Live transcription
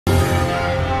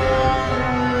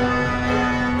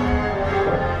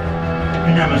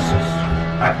nemesis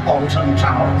at Alton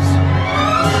Towers.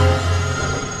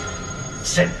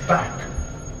 Sit back.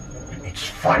 It's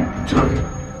fight time.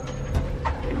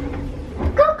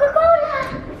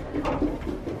 Coca-Cola!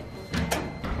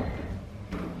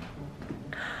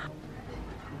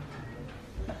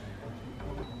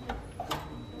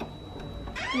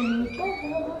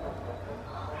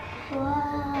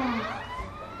 Wow.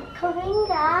 Come in,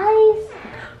 guys.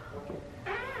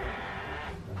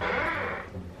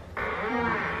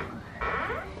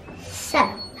 So,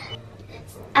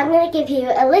 I'm going to give you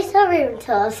a little room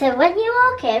tour. So when you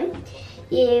walk in,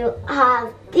 you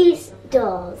have these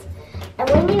doors. And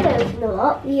when you open them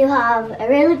up, you have a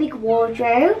really big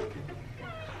wardrobe.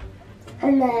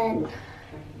 And then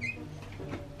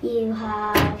you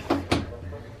have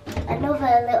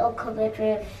another little cupboard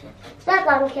with spare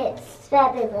blankets,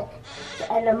 spare billets,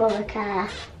 and a mother care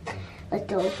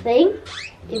little thing.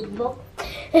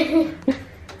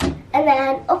 And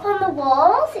then up on the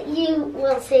walls, you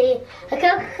will see a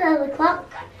Coca-Cola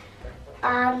clock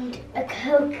and a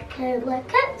Coca-Cola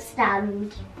Coke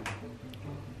stand.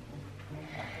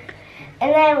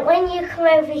 And then when you come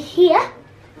over here,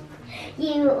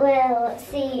 you will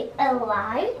see a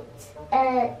light,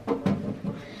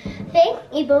 thing,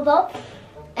 you bulb up,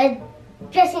 a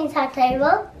dressing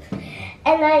table,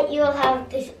 and then you will have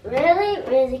this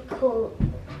really cool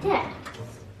desk.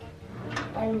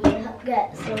 And you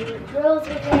get some drawers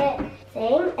with it,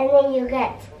 and then you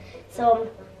get some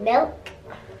milk,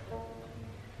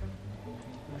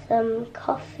 some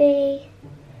coffee,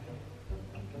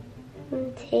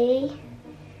 and tea.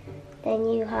 Then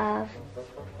you have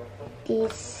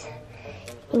these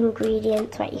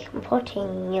ingredients that you can put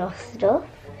in your stuff,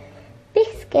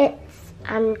 biscuits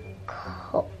and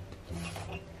cups.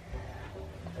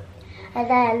 And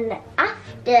then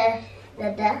after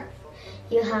the desk,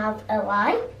 you have a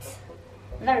light,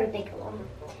 a very big one.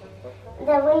 And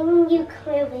then when you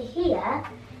come over here,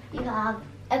 you have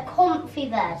a comfy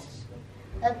bed.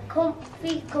 A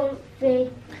comfy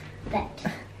bed.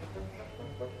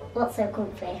 Not so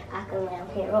comfy, I can lay on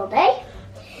here all day.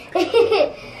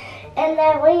 And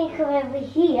then when you come over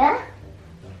here,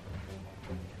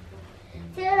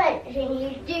 to mention, you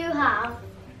do have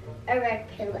a red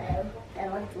pillow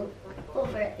and a little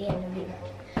cover at the end of your bed.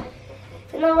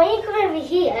 And then when you come over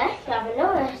here, you have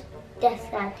another desk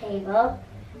side table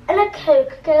and a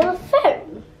Coca-Cola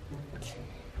phone.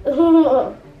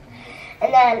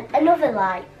 And then another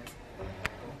light.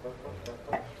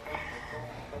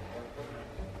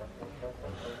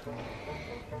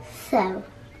 So,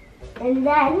 and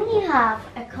then you have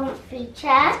a comfy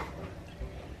chair.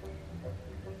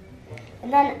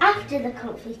 And then after the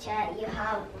comfy chair, you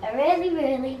have a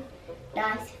really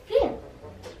nice view.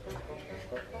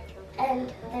 And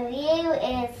the view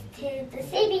is to the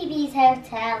CBBS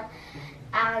Hotel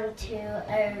and to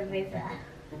a river.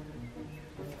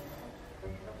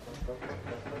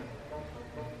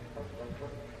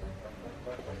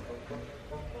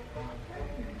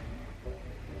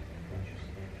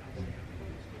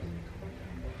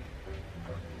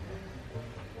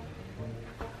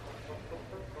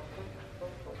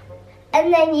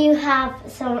 And then you have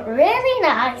some really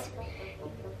nice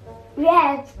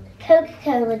red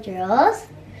Coca-Cola drawers.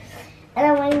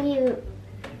 And then when you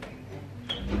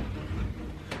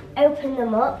open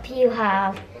them up, you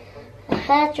have a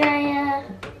hairdryer,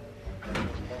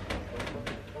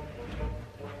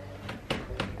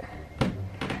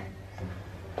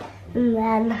 and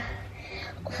then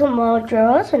some more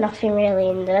drawers with nothing really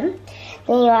in them.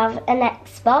 Then you have an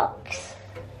Xbox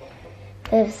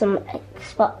with some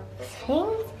Xbox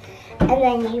things, and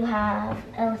then you have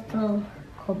a little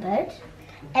cupboard,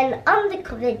 and on the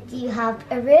cupboard you have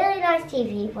a really nice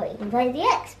TV where you can play the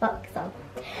Xbox on.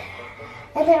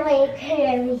 And then when you come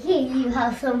over here, you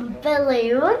have some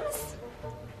balloons,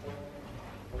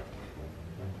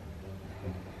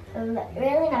 some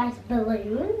really nice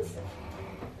balloons.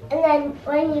 And then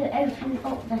when you open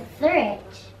up the fridge,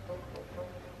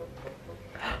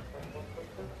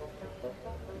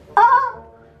 oh,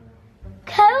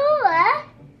 cola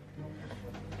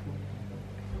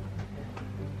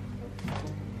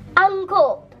and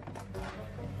cup.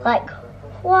 Like,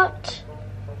 what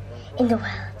in the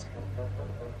world?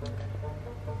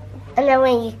 And then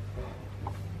when you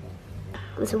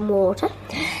some water.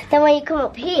 Then when you come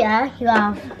up here, you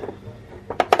have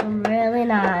some really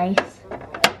nice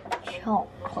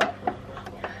chocolate.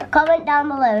 Comment down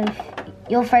below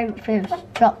your favourite food is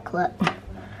chocolate,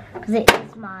 because it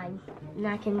is mine, and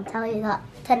I can tell you that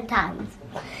 10 times.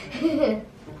 Then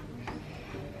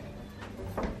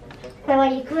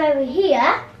when you come over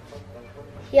here,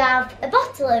 you have a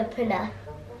bottle opener.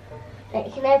 that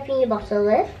you can open your bottle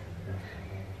with.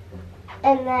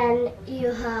 And then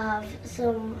you have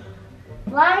some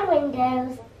blind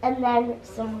windows and then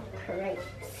some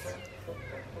crates.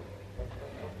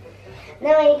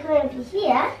 Then when you come over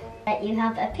here, you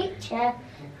have a picture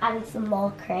and some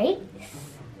more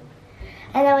crates.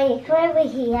 And then when you come over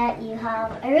here, you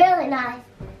have a really nice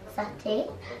settee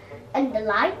and the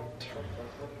light.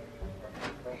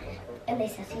 And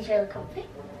this settee is really comfy.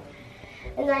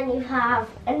 And then you have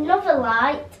another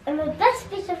light, and the best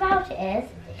bit about it is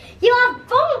you have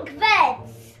bunk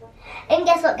beds. And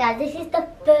guess what, guys? This is the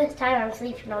first time I'm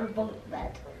sleeping on a bunk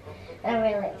bed. I'm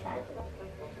really excited.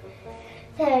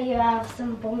 So you have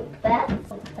some bunk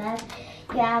beds.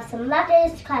 You have some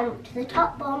ladders to climb up to the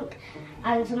top bunk,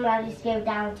 and some ladders to go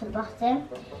down to the bottom.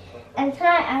 And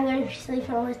tonight I'm going to be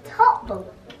sleeping on the top bunk.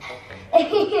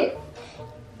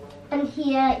 And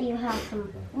here you have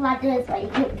some ladders where you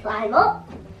can climb up,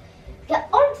 get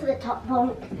onto the top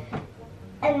bunk,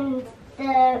 and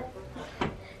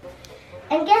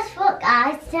guess what,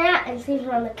 guys? Tonight I'm sleeping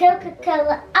on the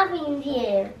Coca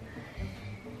Avenue.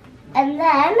 And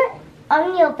then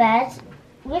on your bed,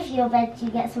 with your bed, you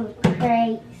get some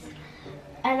crates,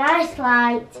 a nice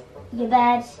light, your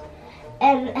bed,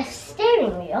 and a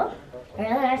steering wheel. A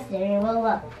really nice steering wheel.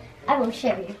 Look, I will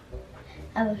show you.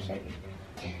 I will show you.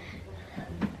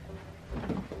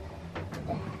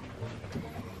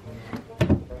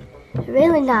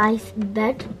 Really nice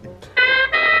bed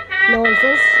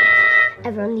noises.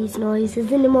 Everyone needs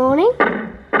noises in the morning.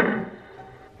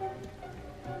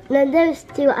 Now those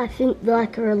two, I think they're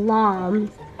like are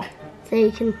alarms, so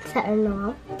you can set an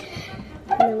alarm.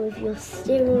 And then with your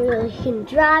steering wheel, you can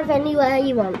drive anywhere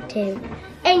you want to,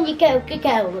 and you go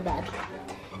on the bed.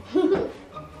 And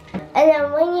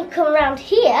then when you come around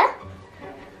here,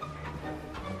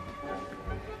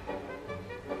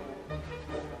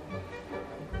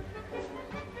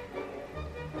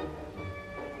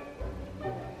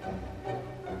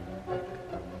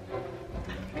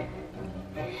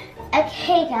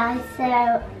 okay guys, so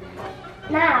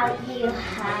now you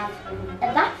have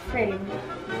a bathroom.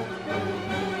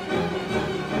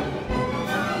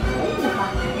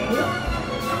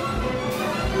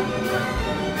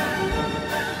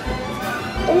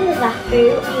 In the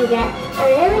bathroom you get a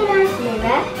really nice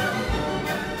mirror,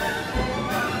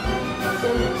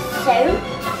 some soap,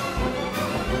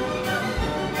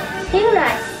 two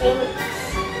nice sinks,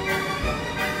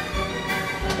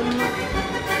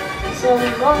 some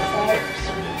more soaps,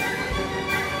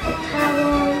 a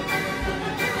towel,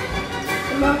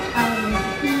 some more towels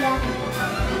here,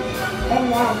 and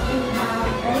then you have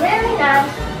a really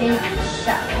nice big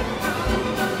shower.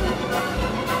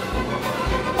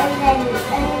 And then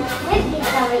with the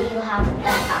shower you have a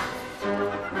bath.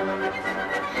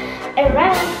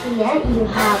 Around here you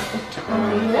have a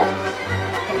toilet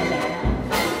and a mirror.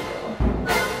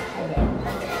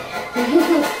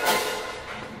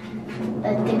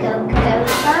 But the Coca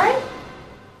sign.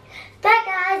 Bye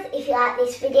guys, if you like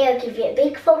this video, give it a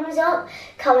big thumbs up,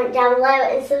 comment down below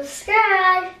and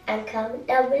subscribe, and comment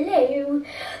down below.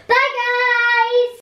 Bye guys!